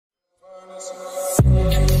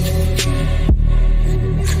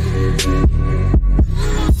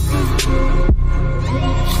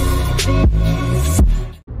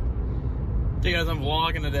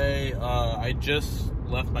vlogging today. I just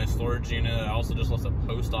left my storage unit. I also just left the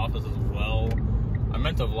post office as well. I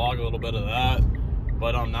meant to vlog a little bit of that,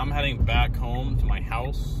 but now I'm heading back home to my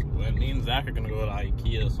house. And me and Zach are gonna go to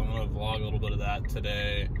IKEA, so I'm gonna vlog a little bit of that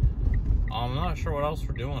today. I'm not sure what else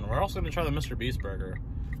we're doing. We're also gonna try the Mr. Beast burger.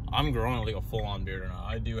 I'm growing like a full-on beard now.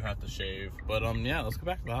 I do have to shave, but yeah, let's go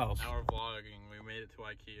back to the house. Now we're vlogging. We made it to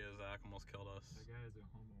IKEA. Zach almost killed us. That guy has a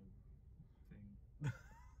homo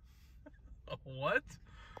thing. What?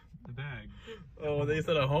 The bag. Oh, they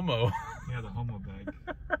said a homo. Yeah, the homo bag.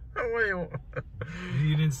 Wait.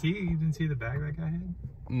 You didn't see? You didn't see the bag that guy had?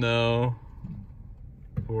 No.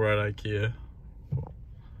 We're at IKEA.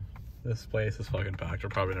 This place is fucking packed. We're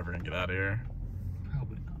probably never gonna get out of here.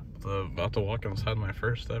 Probably not. About to walk inside my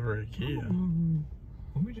first ever IKEA.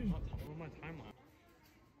 Let me just... What my time lapse?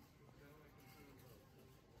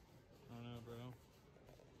 I don't know, bro.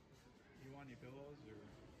 You want any pillows or?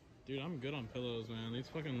 Dude, I'm good on pillows, man. These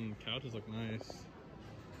fucking couches look nice.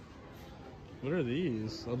 What are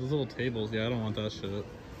these? Oh, those little tables. Yeah, I don't want that shit.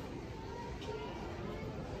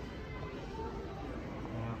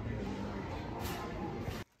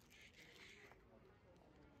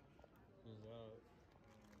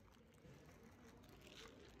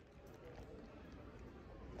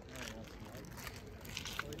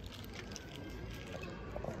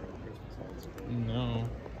 No.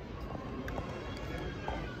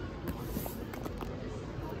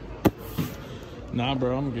 Nah,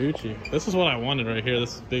 bro, I'm Gucci. This is what I wanted right here.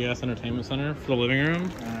 This big ass entertainment center for the living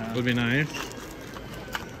room would be nice.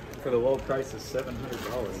 For the low price of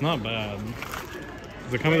 $700. It's not bad.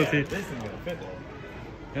 Does it come with a TV? This isn't gonna fit though.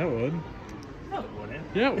 Yeah, it would. No, it wouldn't.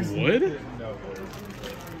 Yeah, it would. No, it wouldn't.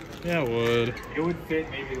 Yeah, it would. It would fit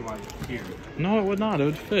maybe like here. No, it would not. It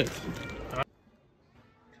would fit.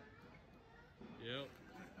 Yep.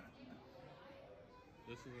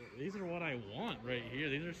 These are what I want right here.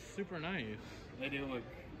 These are super nice. They do look.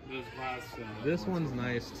 Those glass. This one's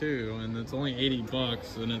nice too, and it's only 80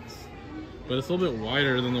 bucks, and but it's a little bit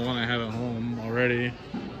wider than the one I have at home already.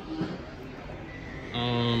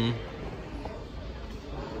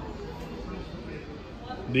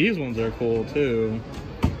 These ones are cool too.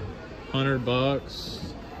 100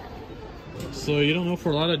 bucks. So you don't know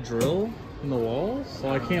for a lot of drill in the walls? So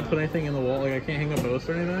I can't put anything in the wall, like I can't hang a post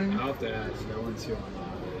or anything? I'll have to ask. I wouldn't see on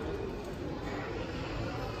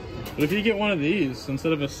But if you get one of these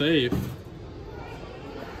instead of a safe.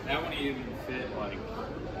 that one even fit like.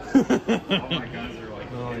 All my guns are like.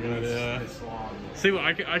 Oh my god, yeah. This long. See,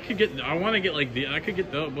 I could get. I want to get like the. I could get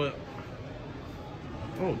the, but.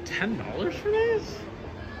 Oh, $10 for these?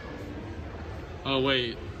 Oh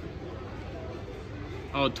wait.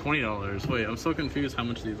 Oh, $20. Wait, I'm so confused how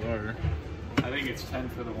much these are. I think it's 10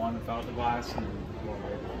 for the one without the glass and well,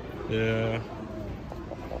 Yeah.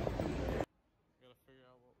 Gotta figure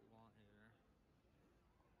out what we want here.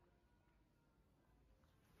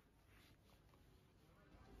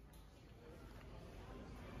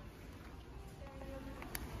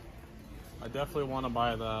 I definitely want to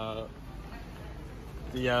buy that.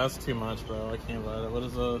 Yeah, that's too much, bro. I can't buy that. What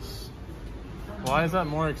is this? Why is that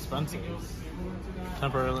more expensive?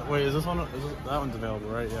 Temporarily. Wait, is this one? That one's available,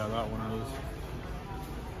 right? Yeah, that one is.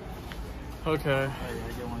 Okay.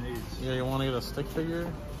 I get one of these. Yeah, you want to get a stick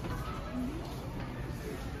figure?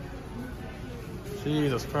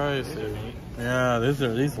 Jesus Christ, dude. Yeah,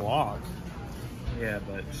 these lock. Yeah,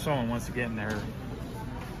 but someone wants to get in there.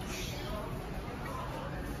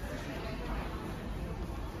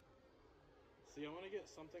 See, I want to get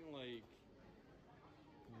something like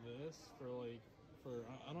this for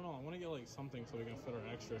I don't know. I want to get like something so we can fit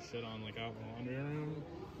our extra shit on like out in the laundry room,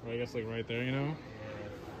 or I guess like right there, you know.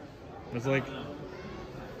 It's like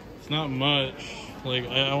it's not much. Like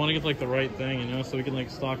I want to get like the right thing, you know, so we can like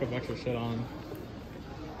stock up extra shit on.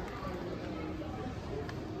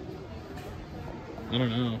 I don't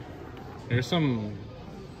know. There's some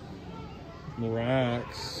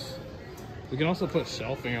racks. We can also put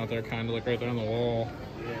shelving out there, kind of like right there on the wall.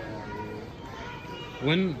 Yeah.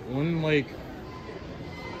 When like,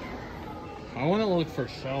 I want to look for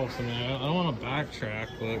shelves. I mean, I don't want to backtrack,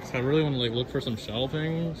 but 'cause I really want to like look for some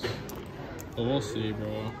shelvings. But we'll see,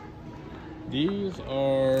 bro. These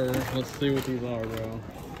are. Let's see what these are, bro.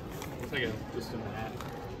 It's like just a mat.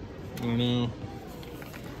 I don't know.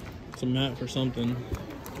 It's a mat for something.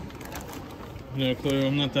 No clue.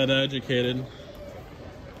 I'm not that educated.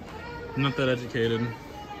 I'm not that educated.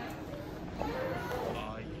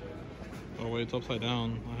 Oh wait, it's upside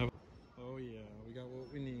down. Oh yeah, we got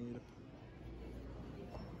what we need.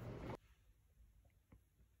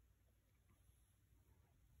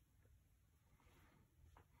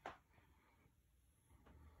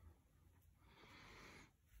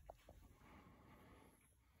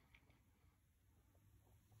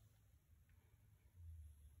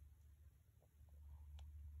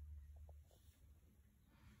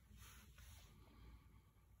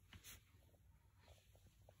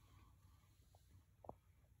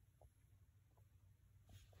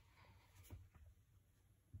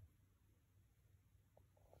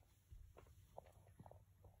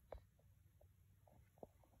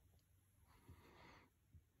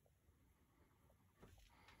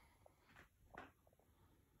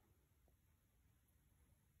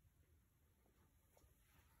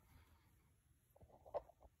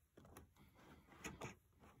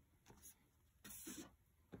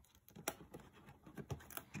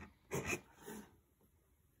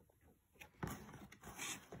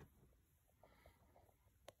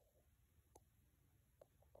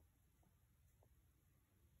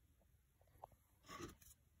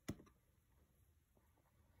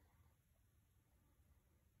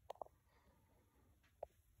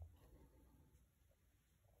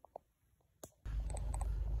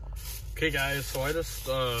 Okay guys, so I just,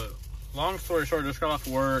 long story short, just got off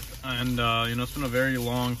work, and you know, it's been a very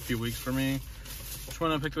long few weeks for me. Just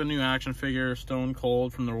went and picked up a new action figure, Stone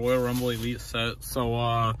Cold, from the Royal Rumble Elite set.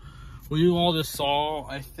 So, what you all just saw,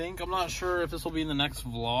 I think, I'm not sure if this will be in the next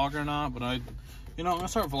vlog or not, but you know, I'm gonna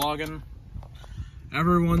start vlogging.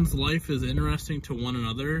 Everyone's life is interesting to one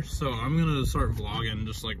another, so I'm gonna start vlogging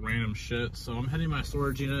just like random shit. So I'm heading to my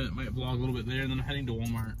storage unit, might vlog a little bit there, and then I'm heading to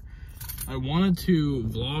Walmart. I wanted to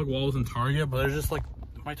vlog while I was in Target, but there's just like,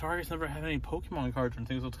 my Target's never had any Pokemon cards and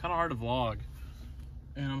things, so it's kind of hard to vlog.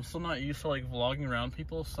 And I'm still not used to like vlogging around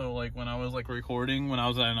people, so like when I was like recording, when I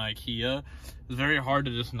was at an IKEA, it was very hard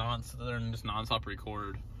to just sit there and just non-stop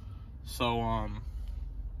record. So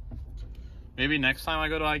maybe next time I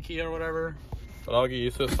go to IKEA or whatever, but I'll get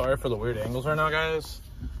used to it. Sorry for the weird angles right now, guys.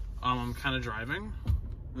 I'm kind of driving.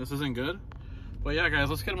 This isn't good. But yeah, guys,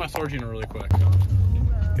 let's get to my storage unit really quick.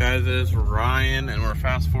 Guys, it's Ryan, and we're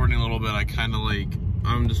fast forwarding a little bit.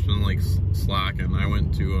 I'm just been like slacking. I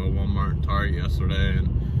went to a Walmart and Target yesterday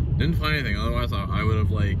and didn't find anything. Otherwise, I would have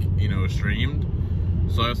like, you know, streamed.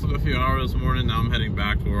 So I slept a few hours this morning. Now I'm heading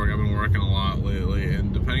back to work. I've been working a lot lately,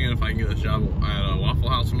 and depending on if I can get this job at a Waffle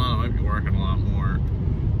House or not, I might be working a lot more.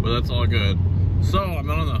 But that's all good. So I'm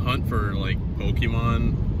on the hunt for like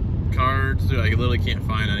Pokemon cards. Dude, I literally can't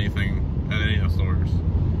find anything at any of the stores.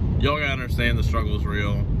 Y'all gotta understand the struggle is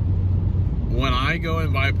real. When I go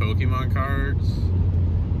and buy Pokemon cards,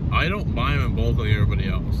 I don't buy them in bulk like everybody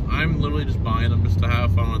else. I'm literally just buying them just to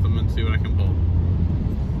have fun with them and see what I can pull.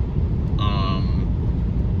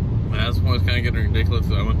 That's when it's kind of getting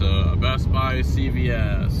ridiculous. I went to Best Buy,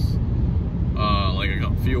 CVS, like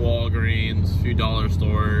a few Walgreens, a few dollar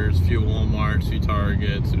stores, a few Walmarts, a few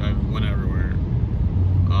Targets. I went everywhere.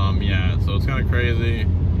 Yeah, so it's kind of crazy.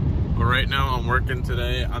 But right now I'm working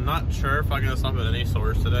today. I'm not sure if I'm gonna stop at any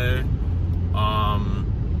stores today, or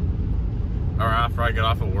after I get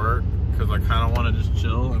off of work, because I kind of want to just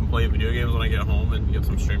chill and play video games when I get home and get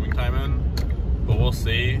some streaming time in. But we'll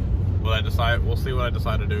see what I decide. We'll see what I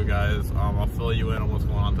decide to do, guys. I'll fill you in on what's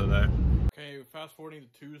going on today. Okay, fast forwarding to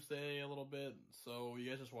Tuesday a little bit. So you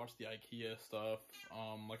guys just watched the IKEA stuff.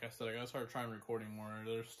 Like I said, I gotta start trying recording more.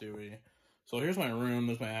 There's Stewie. So here's my room.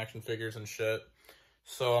 There's my action figures and shit.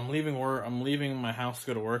 So I'm leaving work. I'm leaving my house to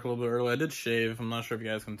go to work a little bit early. I did shave. I'm not sure if you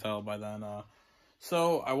guys can tell by then.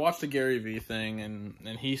 So I watched the Gary Vee thing,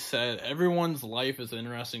 and he said everyone's life is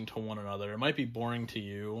interesting to one another. It might be boring to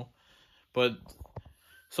you, but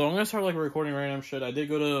so I'm gonna start like recording random shit. I did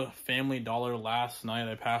go to Family Dollar last night.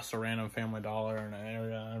 I passed a random Family Dollar in an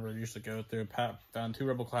area I never used to go through. Found 2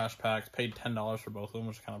 Rebel Clash packs. Paid $10 for both of them,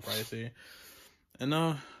 which is kind of pricey.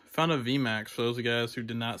 And found a VMAX. For those of you guys who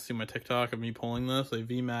did not see my TikTok of me pulling this, a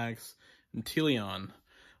VMAX Inteleon.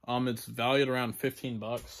 It's valued around 15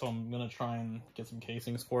 bucks, so I'm gonna try and get some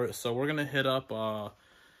casings for it. So we're gonna hit up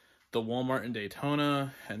the Walmart in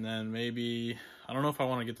Daytona, and then maybe, I don't know if I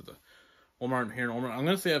want to get to the Walmart here in Walmart. I'm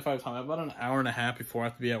gonna stay at 5 times. I have about an hour and a half before I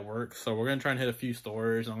have to be at work, so we're gonna try and hit a few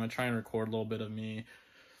stores. I'm gonna try and record a little bit of me.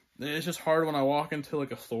 It's just hard when I walk into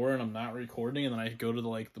like a store and I'm not recording, and then I go to the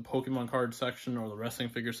Pokemon card section or the wrestling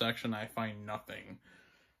figure section, I find nothing.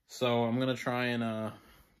 So I'm gonna try and I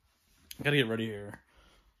gotta get ready here.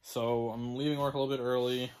 So I'm leaving work a little bit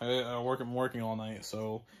early. I'm working all night,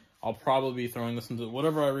 so I'll probably be throwing this into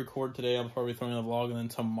whatever I record today. I'm probably throwing a vlog, and then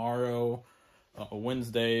tomorrow,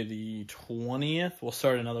 Wednesday the 20th, we'll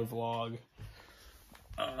start another vlog.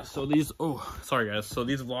 So these, sorry guys. So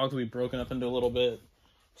these vlogs will be broken up into a little bit.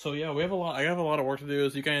 So yeah, I have a lot of work to do.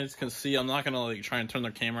 As you guys can see, I'm not gonna like try and turn the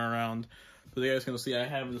camera around, but you guys can see I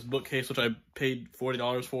have this bookcase which I paid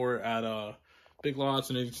 $40 for at Big Lots,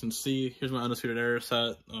 and as you can see, here's my Undisputed Era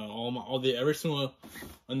set. Every single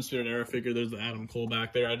Undisputed Era figure. There's the Adam Cole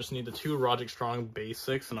back there. I just need the 2 Roderick Strong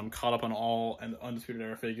basics, and I'm caught up on all Undisputed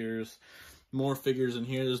Era figures. More figures in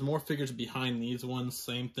here. There's more figures behind these ones.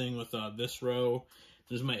 Same thing with this row.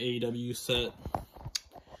 There's my AEW set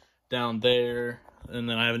down there, and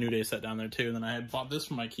then I have a New Day set down there too. And then I had bought this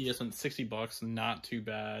from IKEA, spent 60 bucks. Not too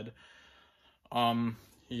bad.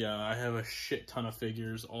 Yeah, I have a shit ton of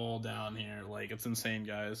figures all down here. Like, it's insane,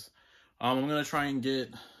 guys. I'm gonna try and get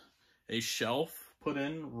a shelf put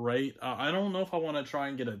in right. I don't know if I want to try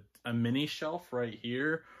and get a mini shelf right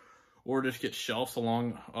here, or just get shelves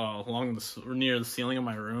along near the ceiling of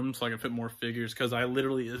my room so I can fit more figures. Because I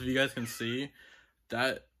literally, as you guys can see,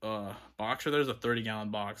 that boxer there's a 30-gallon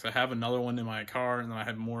box. I have another one in my car, and then I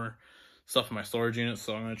have more stuff in my storage unit.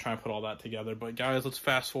 So I'm gonna try and put all that together. But guys, let's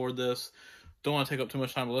fast forward this. Don't want to take up too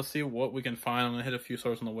much time, but let's see what we can find. I'm going to hit a few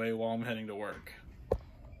stores on the way while I'm heading to work.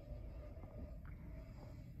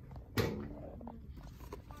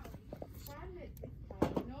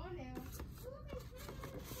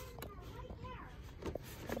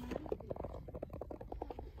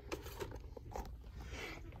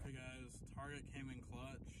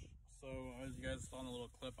 saw in the little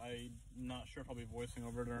clip. I'm not sure if I'll be voicing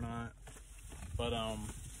over it or not. But,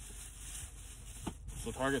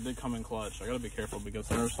 the Target did come in clutch. I gotta be careful because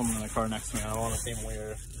there's someone in the car next to me. I don't want to seem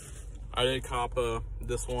weird. I did cop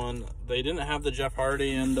this one. They didn't have the Jeff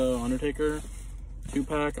Hardy and Undertaker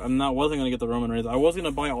 2-pack. Wasn't gonna get the Roman Reigns. I was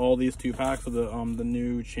gonna buy all these 2-packs of the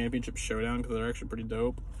new Championship Showdown because they're actually pretty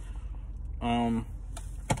dope. So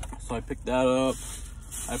I picked that up.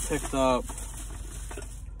 I picked up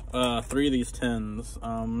 3 of these tins.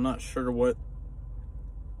 I'm not sure what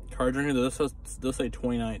card drinker. This say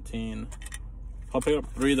 2019. I'll pick up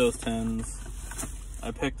 3 of those tins.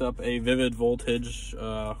 I picked up a Vivid Voltage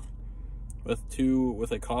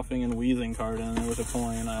with a coughing and wheezing card in it with a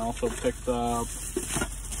coin. I also picked up.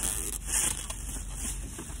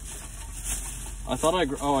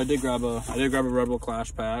 I did grab a Rebel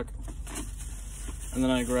Clash pack, and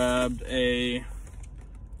then I grabbed a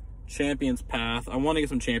Champions Path. I want to get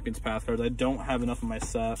some Champions Path cards. I don't have enough in my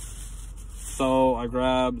set, so I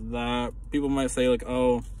grabbed that. People might say like,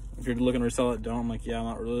 oh, if you're looking to resell it, don't. I'm like, yeah, I'm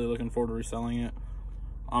not really looking forward to reselling it.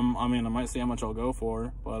 I mean, I might see how much I'll go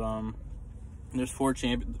for, but there's 4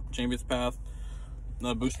 Champions Path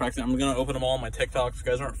boost packs. I'm gonna open them all on my TikTok. If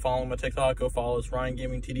you guys aren't following my TikTok, go follow. It's Ryan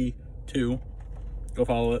Gaming TD2. Go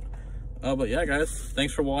follow it. But yeah, guys,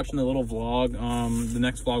 thanks for watching the little vlog. The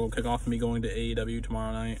next vlog will kick off with me going to AEW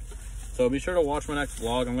tomorrow night. So be sure to watch my next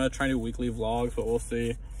vlog. I'm gonna try and do weekly vlogs, but we'll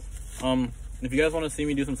see. If you guys want to see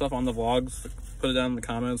me do some stuff on the vlogs, put it down in the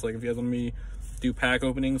comments. Like if you guys want me to do pack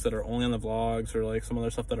openings that are only on the vlogs, or like some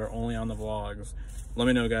other stuff that are only on the vlogs, let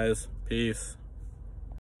me know, guys. Peace.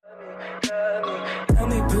 Tell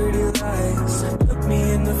me pretty lies, look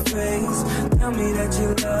me in the face, tell me that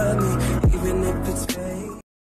you